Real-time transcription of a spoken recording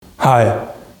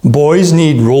Hi, boys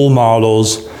need role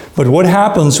models, but what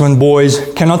happens when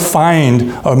boys cannot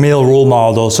find a male role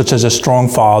model, such as a strong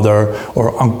father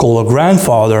or uncle or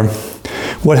grandfather?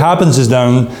 What happens is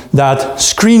then that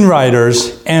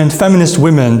screenwriters and feminist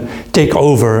women take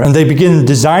over and they begin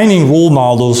designing role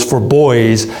models for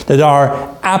boys that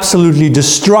are absolutely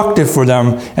destructive for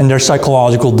them and their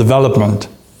psychological development.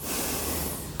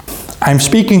 I'm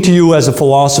speaking to you as a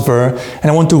philosopher,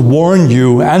 and I want to warn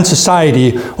you and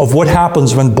society of what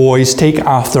happens when boys take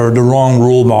after the wrong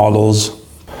role models.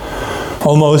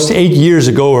 Almost 8 years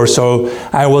ago or so,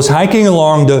 I was hiking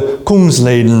along the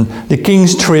Kungsleden, the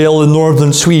King's Trail in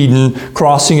northern Sweden,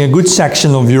 crossing a good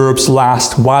section of Europe's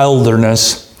last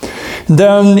wilderness.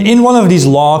 Then, in one of these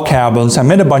log cabins, I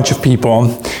met a bunch of people.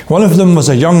 One of them was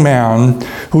a young man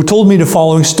who told me the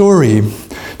following story: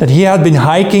 that he had been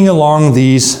hiking along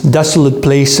these desolate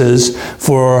places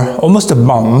for almost a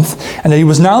month, and that he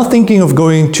was now thinking of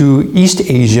going to East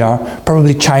Asia,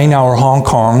 probably China or Hong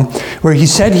Kong, where he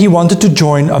said he wanted to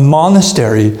join a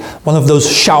monastery, one of those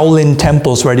Shaolin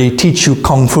temples where they teach you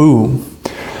Kung Fu.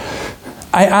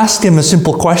 I asked him a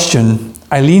simple question.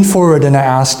 I leaned forward and I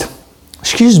asked,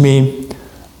 "Excuse me,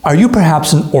 are you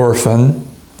perhaps an orphan?"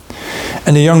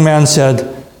 And the young man said,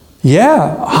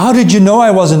 "Yeah, how did you know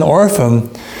I was an orphan?"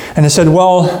 And I said,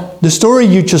 "Well, the story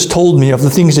you just told me of the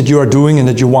things that you are doing and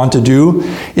that you want to do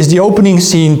is the opening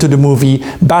scene to the movie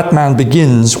Batman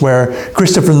Begins, where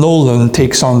Christopher Nolan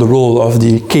takes on the role of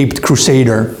the Caped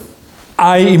Crusader."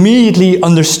 I immediately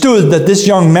understood that this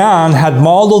young man had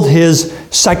modeled his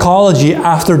psychology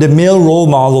after the male role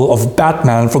model of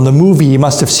Batman from the movie he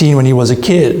must have seen when he was a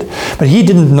kid. But he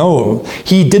didn't know,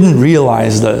 he didn't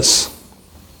realize this.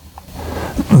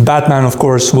 Batman, of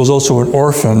course, was also an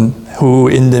orphan who,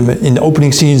 in the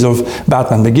opening scenes of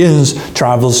Batman Begins,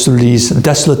 travels through these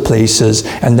desolate places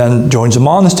and then joins a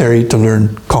monastery to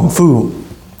learn Kung Fu.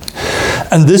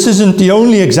 And this isn't the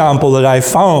only example that I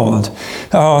found.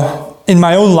 In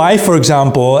my own life, for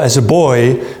example, as a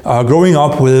boy, growing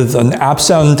up with an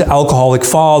absent alcoholic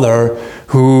father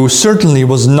who certainly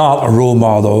was not a role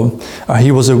model.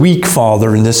 He was a weak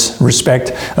father in this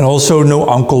respect, and also no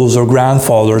uncles or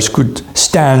grandfathers could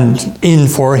stand in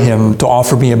for him to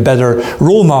offer me a better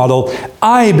role model.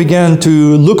 I began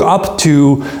to look up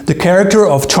to the character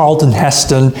of Charlton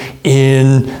Heston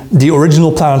in the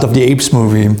original Planet of the Apes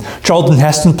movie. Charlton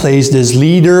Heston plays this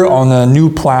leader on a new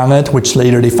planet, which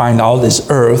later they find out is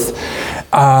Earth.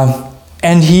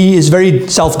 And he is very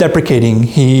self-deprecating.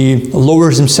 He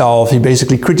lowers himself. He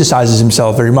basically criticizes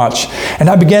himself very much. And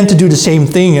I began to do the same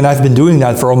thing, and I've been doing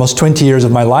that for almost 20 years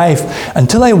of my life,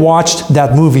 until I watched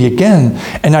that movie again,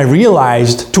 and I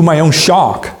realized, to my own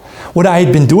shock, what I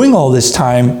had been doing all this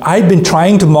time. I'd been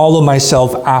trying to model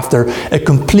myself after a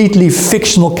completely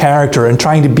fictional character and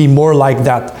trying to be more like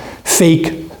that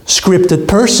fake, scripted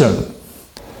person.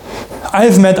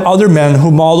 I've met other men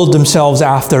who modeled themselves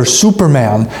after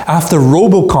Superman, after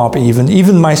RoboCop even.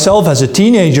 Even myself as a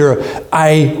teenager,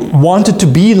 I wanted to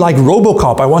be like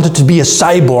RoboCop. I wanted to be a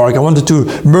cyborg. I wanted to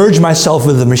merge myself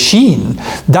with the machine.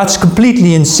 That's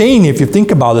completely insane if you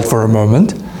think about it for a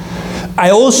moment. I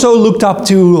also looked up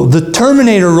to the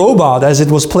Terminator robot as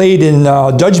it was played in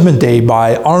Judgment Day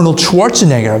by Arnold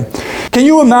Schwarzenegger. Can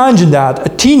you imagine that? A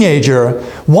teenager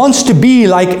wants to be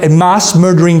like a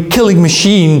mass-murdering killing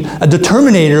machine, the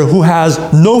Terminator, who has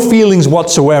no feelings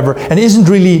whatsoever and isn't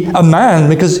really a man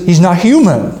because he's not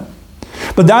human.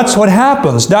 But that's what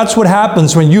happens. That's what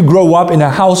happens when you grow up in a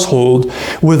household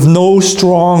with no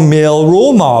strong male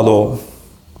role model.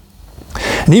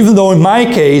 And even though in my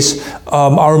case,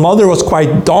 our mother was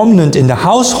quite dominant in the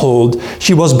household,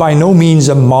 she was by no means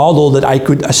a model that I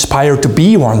could aspire to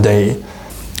be one day.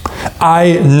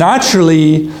 I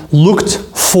naturally looked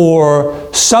for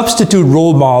substitute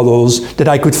role models that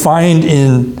I could find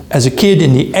as a kid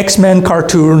in the X-Men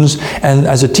cartoons and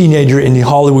as a teenager in the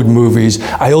Hollywood movies.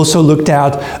 I also looked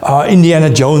at Indiana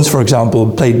Jones, for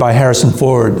example, played by Harrison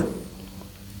Ford.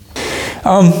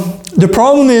 The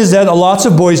problem is that lots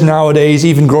of boys nowadays,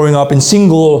 even growing up in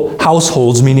single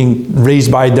households, meaning raised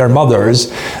by their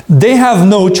mothers, they have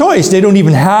no choice. They don't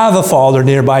even have a father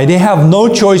nearby. They have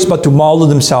no choice but to model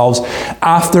themselves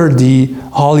after the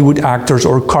Hollywood actors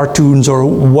or cartoons or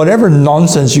whatever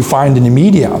nonsense you find in the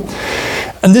media.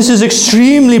 And this is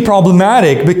extremely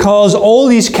problematic because all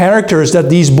these characters that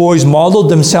these boys modeled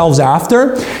themselves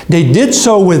after, they did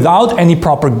so without any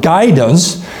proper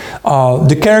guidance.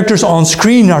 The characters on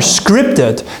screen are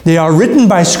scripted. They are written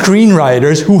by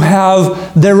screenwriters who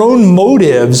have their own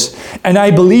motives, and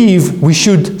I believe we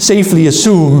should safely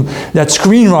assume that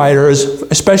screenwriters,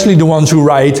 especially the ones who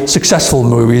write successful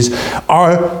movies,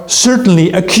 are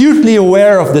certainly acutely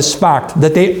aware of this fact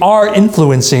that they are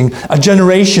influencing a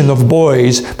generation of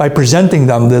boys by presenting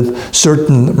them with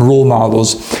certain role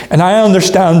models. And I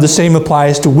understand the same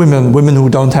applies to women. Women who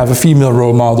don't have a female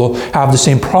role model have the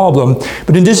same problem.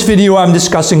 But in this video, I'm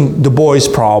discussing the boys'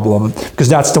 problem, because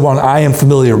that's the one I am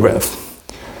familiar with.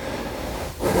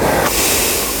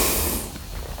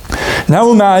 Now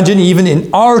imagine even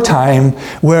in our time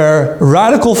where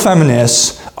radical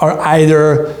feminists are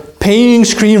either paying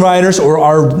screenwriters or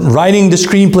are writing the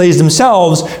screenplays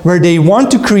themselves, where they want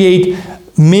to create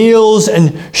males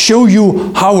and show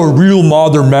you how a real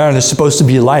modern man is supposed to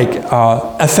be like,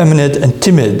 effeminate and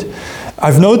timid.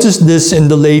 I've noticed this in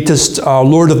the latest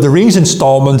Lord of the Rings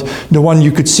installment, the one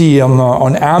you could see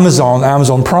on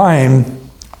Amazon Prime.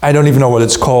 I don't even know what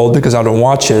it's called because I don't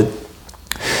watch it.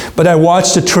 But I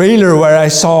watched a trailer where I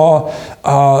saw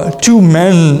two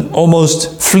men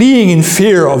almost fleeing in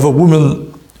fear of a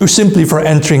woman who simply for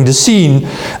entering the scene.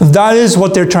 That is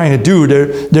what they're trying to do.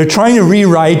 They're trying to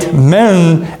rewrite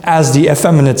men as the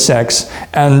effeminate sex,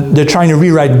 and they're trying to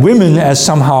rewrite women as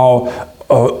somehow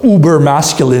uber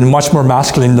masculine, much more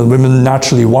masculine than women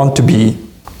naturally want to be.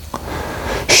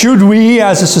 Should we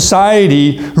as a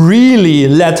society really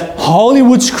let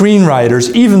Hollywood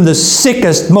screenwriters, even the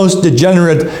sickest, most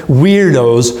degenerate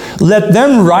weirdos, let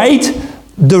them write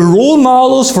the role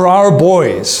models for our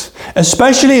boys,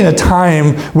 especially in a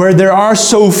time where there are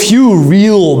so few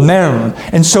real men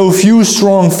and so few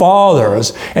strong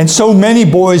fathers and so many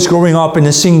boys growing up in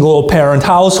a single parent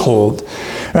household,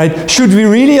 right? Should we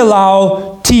really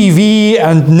allow TV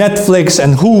and Netflix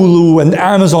and Hulu and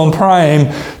Amazon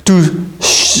Prime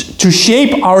to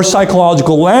shape our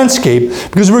psychological landscape?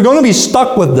 Because we're going to be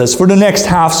stuck with this for the next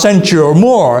half century or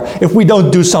more if we don't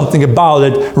do something about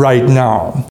it right now.